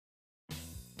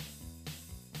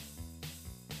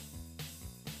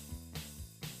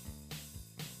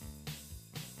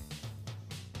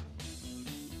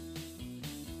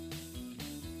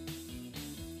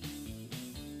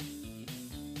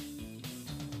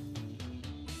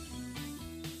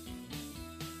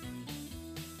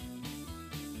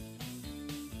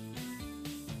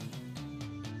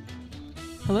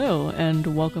Hello, and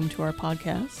welcome to our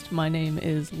podcast. My name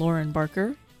is Lauren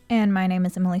Barker. And my name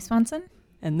is Emily Swanson.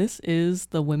 And this is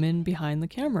The Women Behind the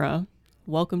Camera.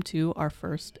 Welcome to our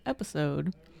first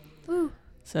episode. Woo.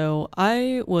 So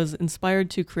I was inspired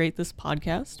to create this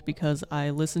podcast because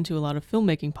I listen to a lot of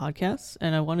filmmaking podcasts,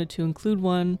 and I wanted to include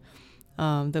one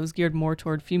that was geared more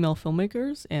toward female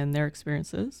filmmakers and their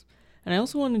experiences. And I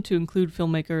also wanted to include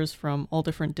filmmakers from all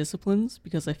different disciplines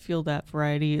because I feel that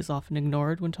variety is often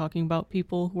ignored when talking about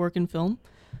people who work in film.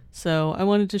 So I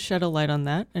wanted to shed a light on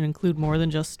that and include more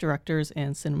than just directors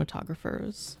and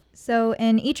cinematographers. So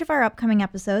in each of our upcoming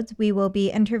episodes, we will be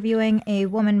interviewing a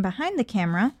woman behind the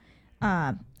camera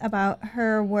about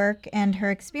her work and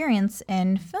her experience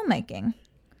in filmmaking.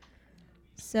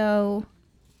 So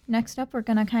next up, we're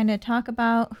going to kind of talk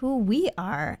about who we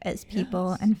are as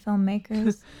people and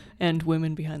filmmakers. And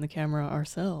women behind the camera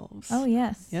ourselves. Oh,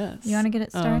 yes. Yes. You want to get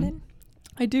it started?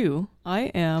 I do. I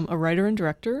am a writer and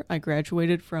director. I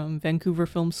graduated from Vancouver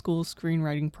Film School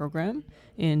screenwriting program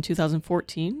in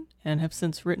 2014 and have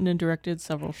since written and directed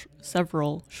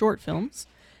several short films.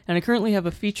 And I currently have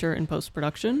a feature in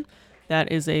post-production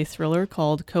that is a thriller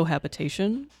called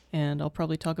Cohabitation, and I'll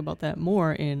probably talk about that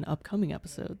more in upcoming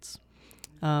episodes.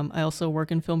 I also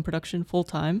work in film production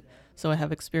full-time, so I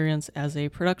have experience as a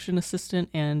production assistant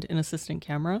and an assistant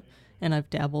camera, and I've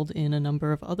dabbled in a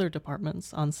number of other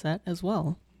departments on set as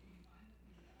well.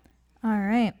 All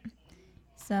right.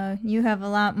 So you have a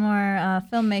lot more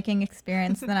filmmaking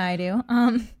experience than I do.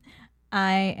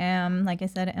 I am, like I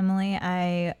said, Emily.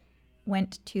 I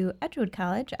went to Edgewood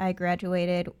College. I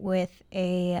graduated with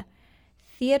a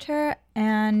theater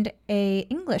and a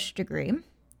English degree.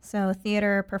 So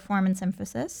theater performance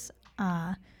emphasis.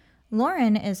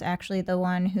 Lauren is actually the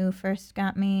one who first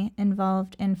got me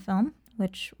involved in film,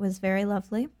 which was very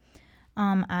lovely.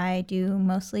 I do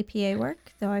mostly PA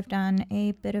work, though I've done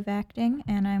a bit of acting,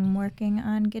 and I'm working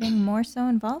on getting more so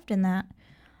involved in that.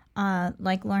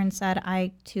 Like Lauren said,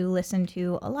 I too listen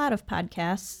to a lot of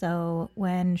podcasts, so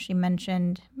when she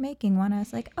mentioned making one, I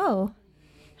was like, oh,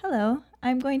 hello,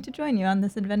 I'm going to join you on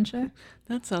this adventure.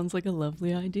 That sounds like a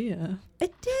lovely idea.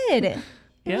 It did.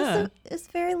 Yeah. It's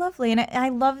very lovely, and I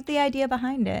loved the idea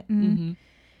behind it. And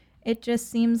it just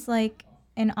seems like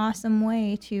an awesome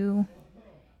way to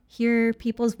hear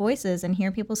people's voices and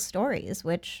hear people's stories,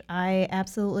 which I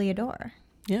absolutely adore.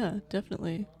 Yeah,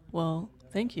 definitely. Well,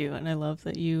 thank you, and I love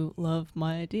that you love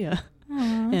my idea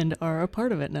Aww. and are a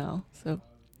part of it now. So,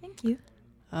 Thank you.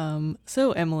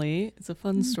 So Emily, it's a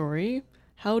fun story.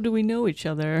 How do we know each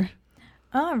other?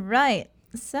 All right.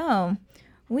 So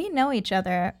we know each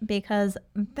other because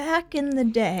back in the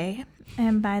day,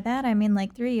 and by that I mean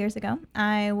like 3 years ago,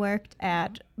 I worked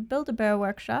at Build-A-Bear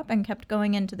Workshop and kept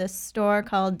going into this store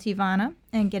called Tivana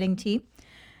and getting tea.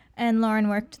 And Lauren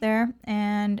worked there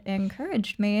and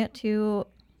encouraged me to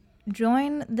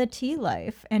join the tea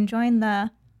life and join the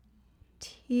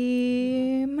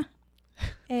team.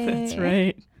 That's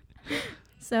right.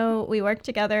 So we worked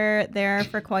together there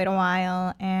for quite a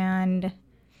while, and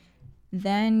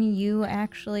then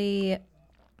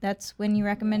that's when you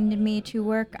recommended me to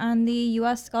work on the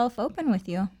U.S. Gulf Open with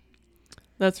you.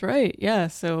 That's right. Yeah.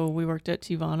 So we worked at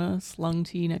Tivana, slung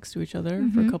tea next to each other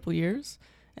for a couple years.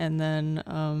 And then,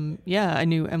 I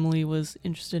knew Emily was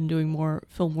interested in doing more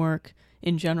film work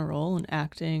in general and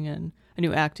acting. And I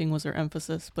knew acting was her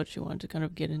emphasis, but she wanted to kind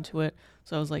of get into it.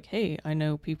 So I was like, hey, I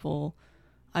know people.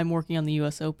 I'm working on the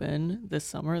U.S. Open this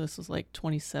summer. This was like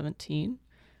 2017.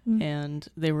 And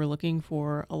they were looking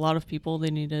for a lot of people.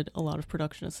 They needed a lot of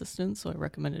production assistants. So I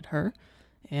recommended her.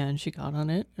 And she got on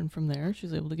it. And from there, she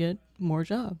was able to get more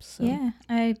jobs. So. Yeah,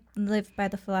 I live by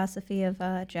the philosophy of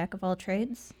jack of all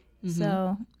trades.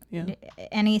 So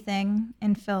anything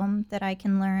in film that I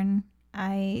can learn,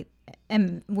 I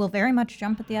will very much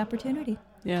jump at the opportunity.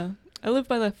 Yeah. I live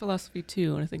by that philosophy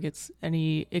too, and I think it's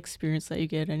any experience that you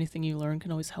get, anything you learn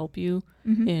can always help you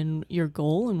in your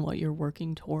goal and what you're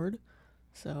working toward.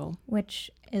 So, which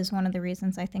is one of the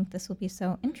reasons I think this will be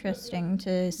so interesting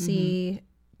to see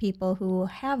people who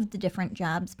have the different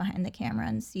jobs behind the camera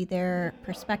and see their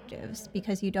perspectives,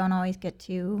 because you don't always get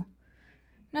to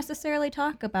necessarily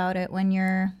talk about it when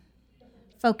you're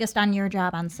focused on your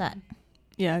job on set.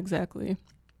 Yeah, exactly.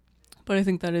 But I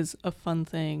think that is a fun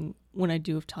thing when I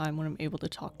do have time, when I'm able to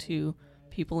talk to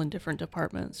people in different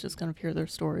departments, just kind of hear their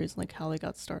stories, like how they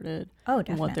got started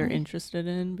and what they're interested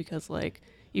in. Because like,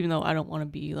 even though I don't want to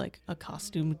be like a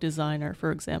costume designer,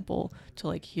 for example, to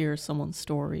like hear someone's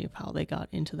story of how they got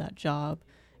into that job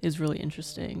is really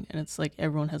interesting. And it's like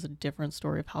everyone has a different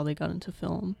story of how they got into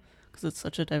film because it's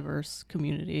such a diverse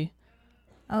community.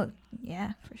 Oh,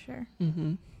 yeah, for sure.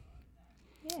 Mm-hmm.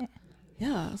 Yeah.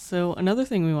 Yeah, so another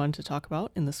thing we wanted to talk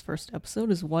about in this first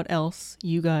episode is what else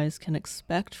you guys can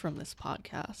expect from this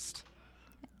podcast.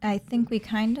 I think we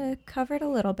kind of covered a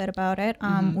little bit about it.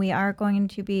 Mhm. We are going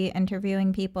to be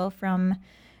interviewing people from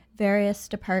various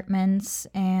departments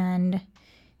and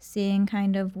seeing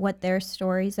kind of what their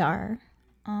stories are.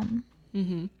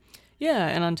 Yeah,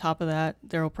 and on top of that,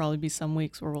 there will probably be some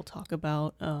weeks where we'll talk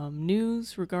about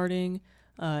news regarding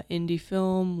indie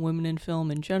film, women in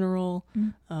film in general,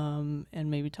 and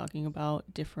maybe talking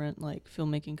about different like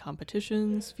filmmaking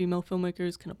competitions female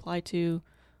filmmakers can apply to,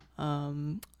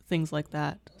 things like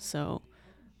that. So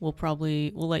we'll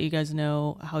let you guys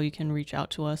know how you can reach out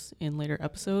to us in later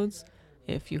episodes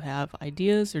if you have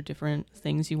ideas or different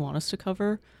things you want us to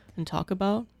cover and talk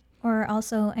about. Or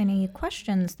also any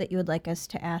questions that you would like us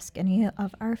to ask any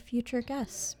of our future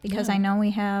guests, because Yeah. I know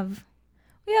we have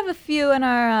a few in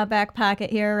our back pocket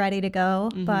here ready to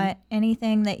go, but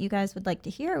anything that you guys would like to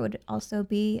hear would also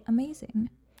be amazing.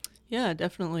 Yeah,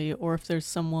 definitely. Or if there's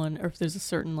a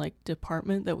certain like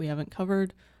department that we haven't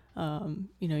covered,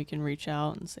 you can reach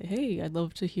out and say, hey, I'd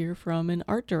love to hear from an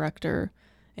art director,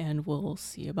 and we'll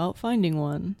see about finding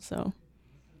one. So,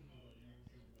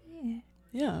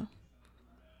 yeah.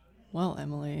 Well,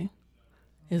 Emily,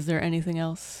 is there anything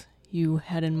else you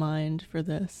had in mind for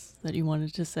this that you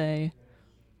wanted to say?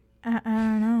 I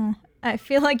don't know. I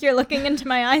feel like you're looking into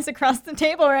my eyes across the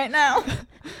table right now.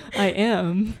 I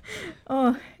am.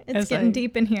 Oh, it's getting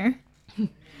deep in here.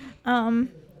 No,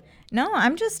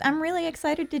 I'm really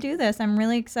excited to do this. I'm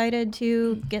really excited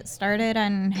to get started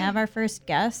and have our first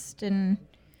guest, and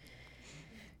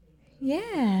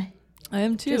yeah. I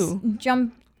am too. Just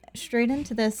jump straight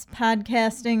into this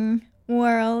podcasting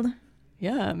world.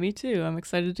 Yeah, me too. I'm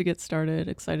excited to get started,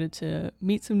 excited to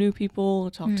meet some new people,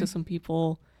 talk to some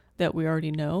people that we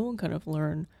already know, and kind of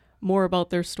learn more about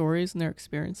their stories and their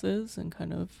experiences, and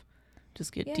kind of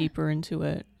just get deeper into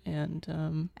it.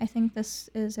 And I think this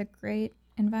is a great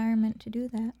environment to do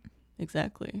that.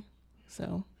 Exactly.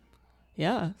 So,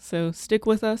 yeah. So stick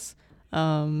with us,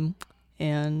 and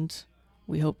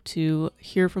we hope to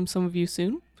hear from some of you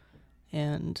soon,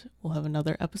 and we'll have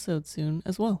another episode soon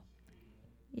as well.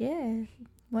 Yeah,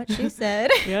 what she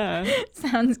said. Yeah.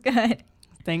 Sounds good.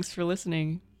 Thanks for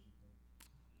listening.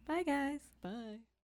 Bye, guys. Bye.